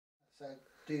So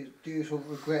do you sort of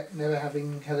regret never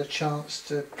having had a chance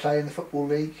to play in the Football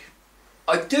League?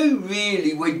 I do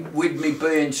really, with me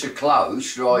being so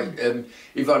close, right,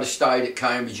 if I'd have stayed at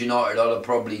Cambridge United, I'd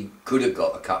probably could have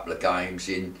got a couple of games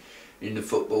in the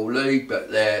Football League, but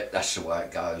that's the way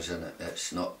it goes, isn't it?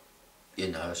 That's not, you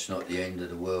know, it's not the end of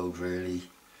the world, really.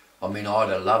 I mean, I'd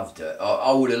have loved it.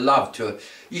 I would have loved to.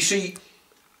 You see,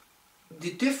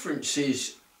 the difference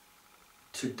is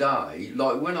today,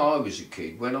 like when I was a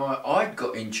kid, when I'd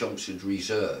got in Chelmsford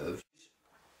Reserve,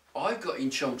 I got in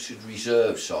Chelmsford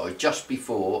Reserve side just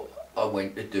before I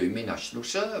went to do my national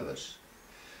service.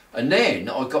 And then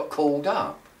I got called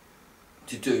up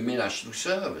to do my national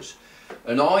service.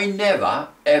 And I never,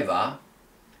 ever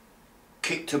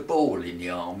kicked a ball in the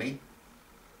army.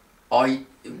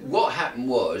 What happened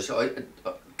was, I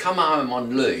come home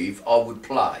on leave, I would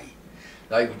play.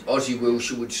 Ozzy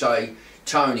Wilshire would say,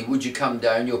 Tony, would you come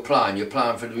down, you're playing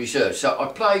for the reserve. So I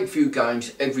played a few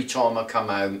games every time I come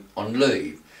home on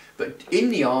leave. But in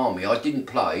the army I didn't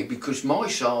play because my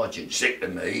sergeant said to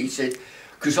me, he said,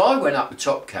 because I went up to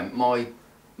top camp, my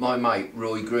mate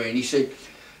Roy Green, he said,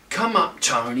 come up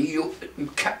Tony,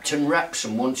 Captain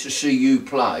Rapson wants to see you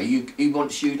play, he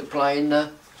wants you to play in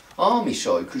the army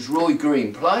side, because Roy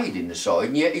Green played in the side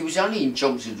and yet he was only in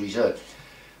Chelmsford Reserve.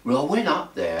 Well, I went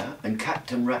up there and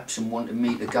Captain Rapson wanted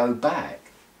me to go back,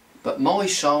 but my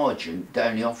sergeant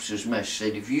down the officers' mess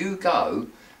said, if you go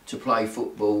to play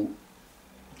football,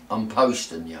 I'm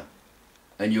posting you,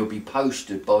 and you'll be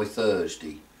posted by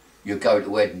Thursday. You'll go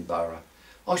to Edinburgh.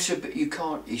 I said, but you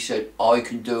can't. He said, I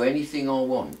can do anything I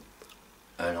want.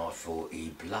 And I thought,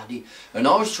 And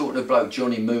I was talking to a bloke,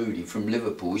 Johnny Moody from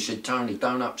Liverpool. He said, Tony,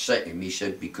 don't upset him. He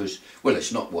said, because, well,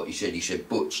 it's not what he said. He said,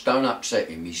 Butch, don't upset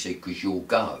him. He said, because you'll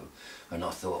go. And I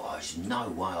thought, oh, there's no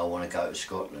way I want to go to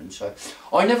Scotland. So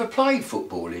I never played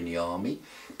football in the army,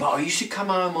 but I used to come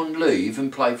home on leave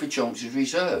and play for Chelmsford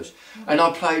Reserves. And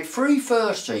I played 3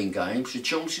 first-team games for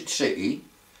Chelmsford City.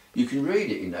 You can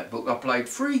read it in that book. I played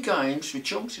 3 games for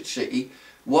Chelmsford City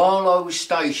while I was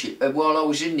stationed, while I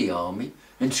was in the army,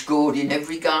 and scored in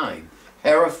every game.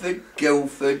 Hereford,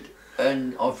 Guildford,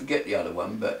 and I forget the other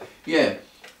one, but yeah.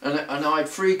 And I had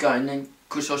 3 games, then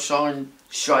because I signed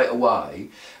straight away.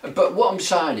 But what I'm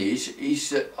saying is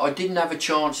that I didn't have a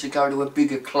chance to go to a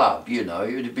bigger club, you know.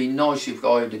 It would have been nice if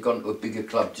I had gone to a bigger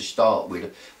club to start with. I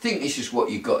think this is what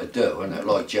you've got to do, isn't it?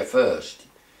 Like Jeff Hurst.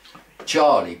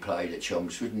 Charlie played at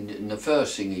Chelmsford and the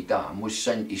first thing he done was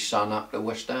sent his son up to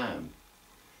West Ham.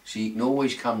 So you can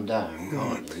always come down,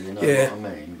 can't you? You know what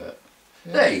I mean? But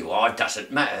yeah. There you are, it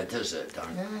doesn't matter, does it?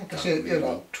 Because you're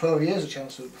like 12 years at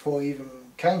Chelmsford before you even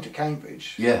came to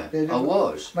Cambridge. Yeah, I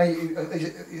was. Mate,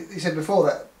 you said before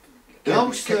that. I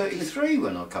was 33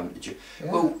 when I come to Chelmsford.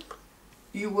 Yeah. Well,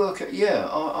 you work at,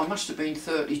 I must have been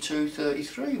 32,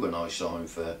 33 when I signed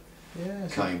for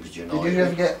Cambridge United. Did you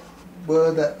ever get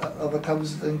word that other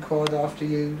clubs had inquired after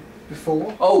you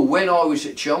before? Oh, when I was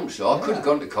at Chelmsford, I could have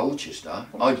gone to Colchester.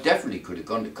 I definitely could have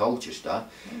gone to Colchester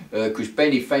because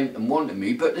Benny Fenton wanted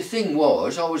me. But the thing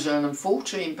was, I was earning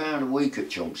 £14 a week at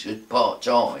Chelmsford,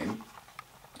 part-time.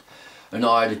 And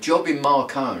I had a job in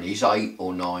Marconi's, £8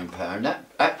 or £9.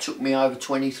 That took me over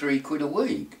 23 quid a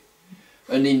week.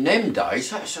 And in them days,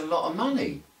 that's a lot of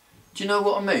money. Do you know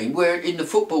what I mean? Where in the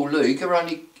Football League,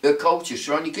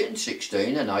 Colchester are only getting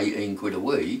 16 and 18 quid a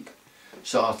week.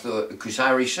 So I thought, because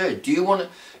Harry said, do you want to...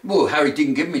 Well, Harry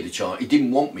didn't give me the chance. He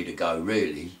didn't want me to go,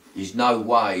 really. There's no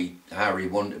way Harry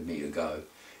wanted me to go.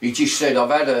 He just said, I've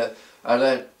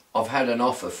had an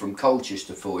offer from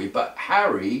Colchester for you. But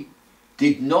Harry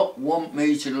did not want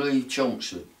me to leave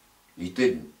Chelmsford. He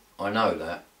didn't. I know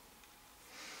that.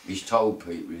 He's told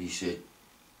people, he said,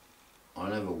 I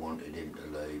never wanted him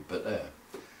to leave, but there.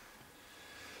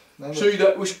 See,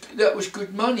 that was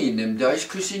good money in them days,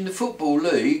 because in the Football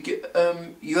League,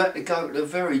 you had to go to the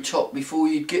very top before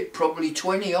you'd get probably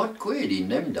 20 odd quid in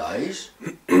them days.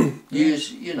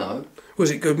 Years, you know.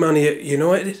 Was it good money at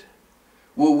United?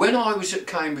 Well, when I was at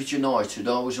Cambridge United,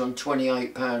 I was on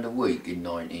 £28 a week in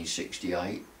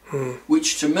 1968,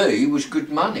 which to me was good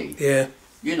money. Yeah.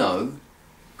 You know.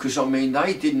 Because I mean,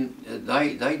 they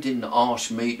didn't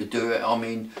ask me to do it. I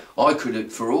mean, I could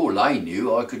have, for all they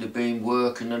knew, I could have been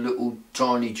working a little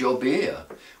tiny job here,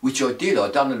 which I did. I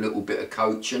done a little bit of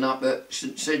coaching up at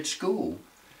St Sid School,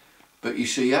 but you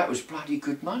see, that was bloody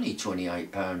good money,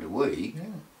 £28 a week. Yeah,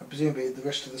 and presumably the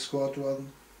rest of the squad were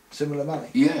on similar money.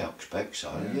 Yeah, I expect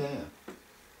so. Yeah.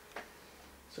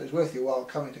 So it's worth your while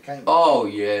coming to Cambridge. Oh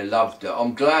yeah, loved it.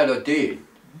 I'm glad I did.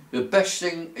 The best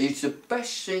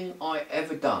thing I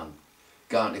ever done,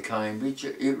 going to Cambridge.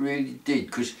 It really did,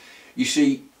 because you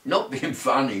see, not being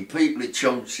funny, people at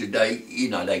Chelmsford, they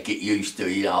get used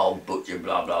to, old butcher,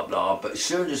 blah, blah, blah. But as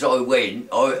soon as I went,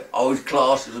 I was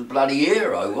classed as a bloody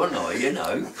hero, wasn't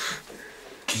I,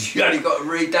 Because you only got to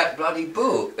read that bloody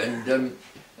book.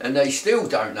 And they still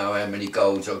don't know how many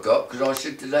goals I got, because I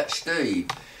said to that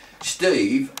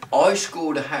Steve, I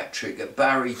scored a hat-trick at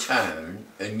Barry Town,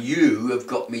 and you have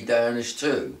got me down as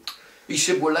 2. He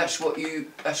said, well, that's what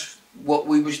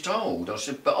we was told. I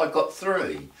said, but I got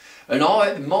 3. And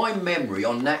my memory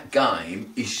on that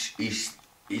game is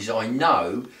I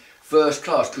know, first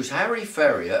class, because Harry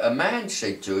Ferrier, a man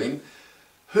said to him,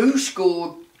 who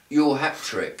scored your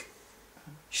hat-trick?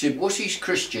 He said, what's his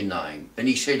Christian name? And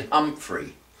he said,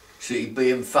 Humphrey. So he's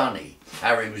being funny.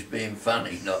 Harry was being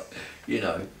funny, not,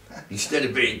 instead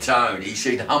of being Tony, he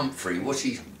said Humphrey. What's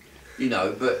his,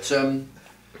 but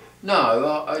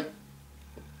no,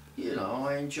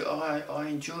 I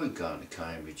enjoyed going to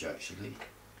Cambridge, actually.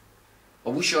 I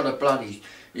wish I'd have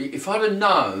if I'd have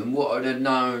known what I'd have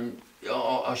known,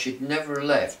 I should never have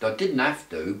left. I didn't have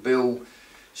to. Bill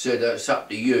said, it's up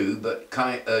to you, but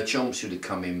Chelmsford had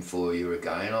come in for you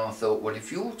again. I thought, well,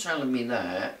 if you're telling me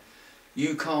that,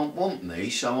 you can't want me,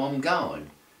 so I'm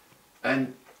going.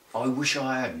 And I wish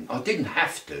I hadn't. I didn't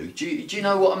have to. Do you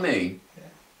know what I mean?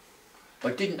 Yeah.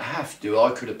 I didn't have to.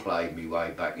 I could have played me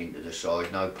way back into the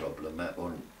side, no problem. That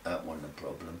wasn't a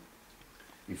problem.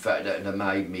 In fact, that would have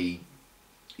made me,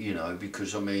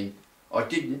 because I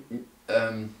didn't.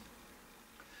 As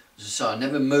I say, I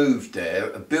never moved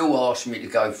there. Bill asked me to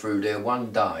go through there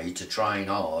one day to train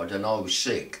hard, and I was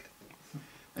sick.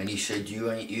 And he said, you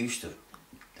ain't used to.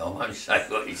 I won't say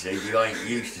what he said, you ain't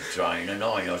used to training,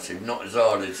 are you? I said, not as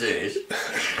hard as this.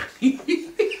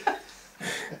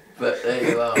 But there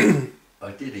you are.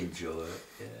 I did enjoy it,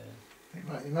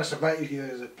 yeah. He must have rated you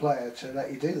as a player to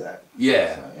let you do that.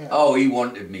 Yeah. So, yeah. Oh, he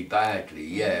wanted me badly,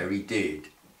 yeah, he did.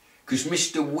 Because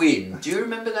Mr. Wynne, do you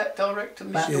remember that director,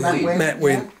 Mr. Wynne? Matt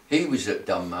Wynne. He was at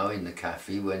Dunmow in the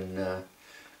cafe when...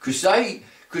 Because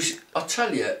I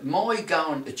tell you, my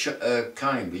going to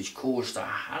Cambridge caused a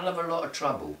hell of a lot of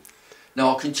trouble.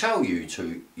 Now I can tell you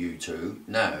two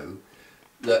now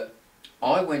that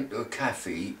I went to a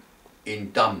cafe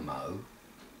in Dunmow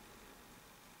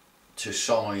to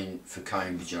sign for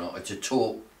Cambridge United, to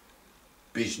talk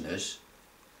business,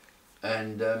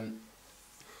 and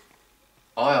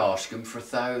I asked them for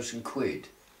 £1,000,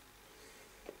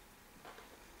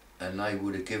 and they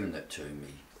would have given it to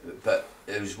me. But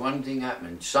there was one thing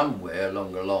happening somewhere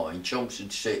along the line,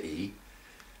 Chelmsford City,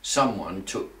 someone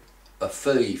took a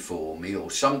fee for me or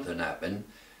something happened,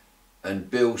 and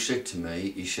Bill said to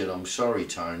me, he said, I'm sorry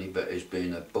Tony, but there's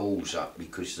been a balls up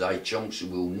because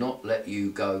Chelmsford will not let you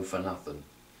go for nothing.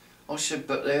 I said,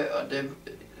 but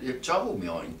they've told me.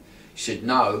 He said,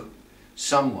 no,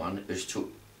 someone has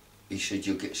took, he said,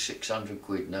 you'll get £600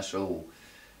 and that's all.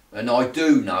 And I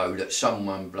do know that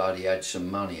someone bloody had some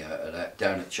money out of that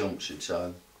down at Chelmsford,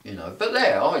 so, but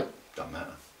don't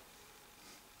matter.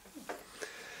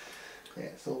 Yeah,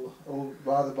 it's all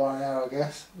rather by now, I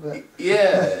guess. But.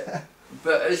 Yeah,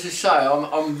 but as I say,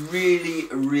 I'm really,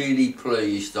 really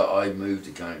pleased that I moved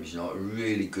to Cambridge. A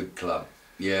really good club.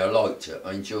 Yeah, I liked it.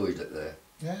 I enjoyed it there.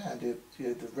 Yeah, and you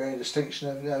had the rare distinction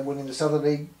of winning the Southern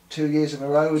League 2 years in a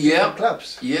row with different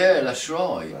clubs. Yeah, that's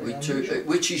right.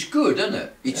 Which is good, isn't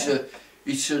it?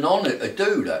 It's an honour to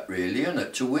do that, really, isn't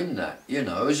it? To win that,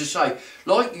 As I say,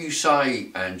 like you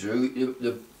say, Andrew,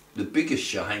 the biggest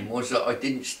shame was that I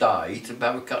didn't stay to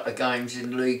have a couple of games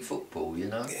in league football,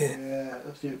 Yeah.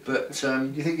 But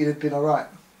do you think you'd have been all right?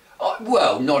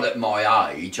 Well, not at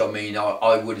my age. I mean,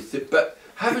 I would have. But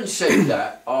having said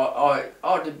that,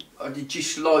 I'd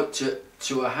just like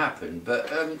to have happened. But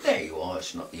there you are.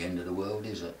 It's not the end of the world,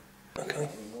 is it? Okay.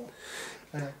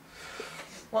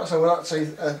 Right, so I'd like to say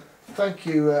thank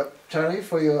you, Tony,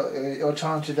 for your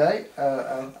time today.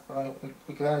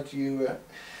 We're glad you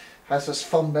has us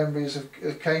fond memories of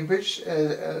Cambridge.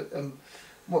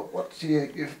 What do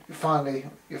your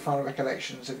final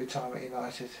recollections of your time at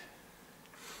United?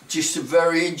 Just a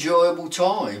very enjoyable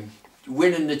time.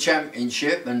 Winning the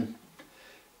championship and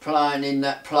playing in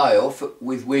that playoff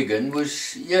with Wigan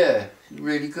was,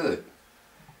 really good.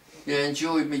 Yeah,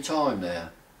 enjoyed my time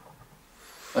there.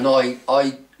 And I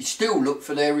still look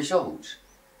for their results.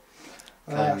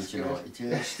 Cambridge United,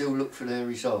 yeah, still look for their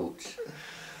results.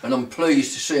 And I'm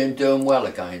pleased to see them doing well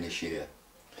again this year.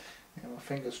 Yeah, well,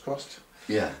 fingers crossed.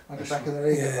 Yeah. I'll get back in the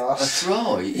league at last. That's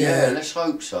right, yeah, let's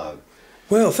hope so.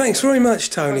 Well, thanks very much,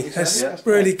 Tony. Thank you, That's Tony.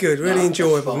 really good, really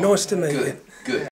enjoyable. Nice to meet you. Good.